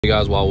Hey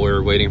guys, while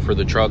we're waiting for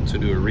the truck to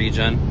do a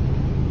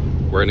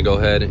regen, we're gonna go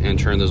ahead and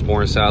turn this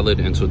boring salad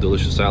into a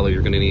delicious salad.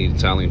 You're gonna need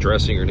Italian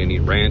dressing, you're gonna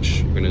need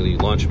ranch, you're gonna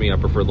need lunch meat. I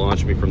prefer the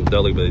lunch meat from the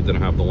deli, but they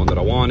didn't have the one that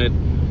I wanted.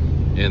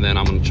 And then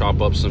I'm gonna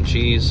chop up some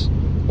cheese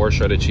or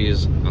shredded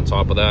cheese on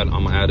top of that.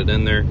 I'm gonna add it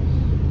in there.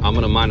 I'm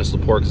gonna minus the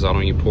pork because I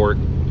don't eat pork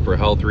for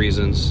health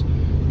reasons.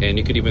 And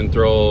you could even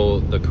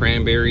throw the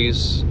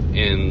cranberries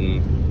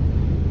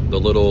and the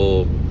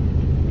little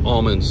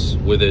almonds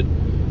with it,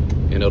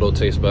 and it'll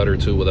taste better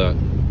too with that.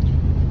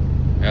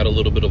 Add a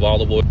little bit of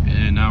olive oil,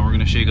 and now we're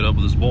gonna shake it up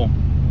with this bowl.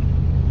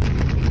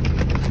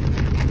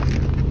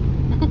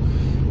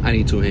 I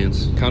need two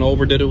hands. Kind of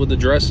overdid it with the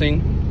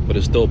dressing, but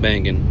it's still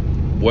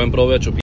banging. Buen provecho.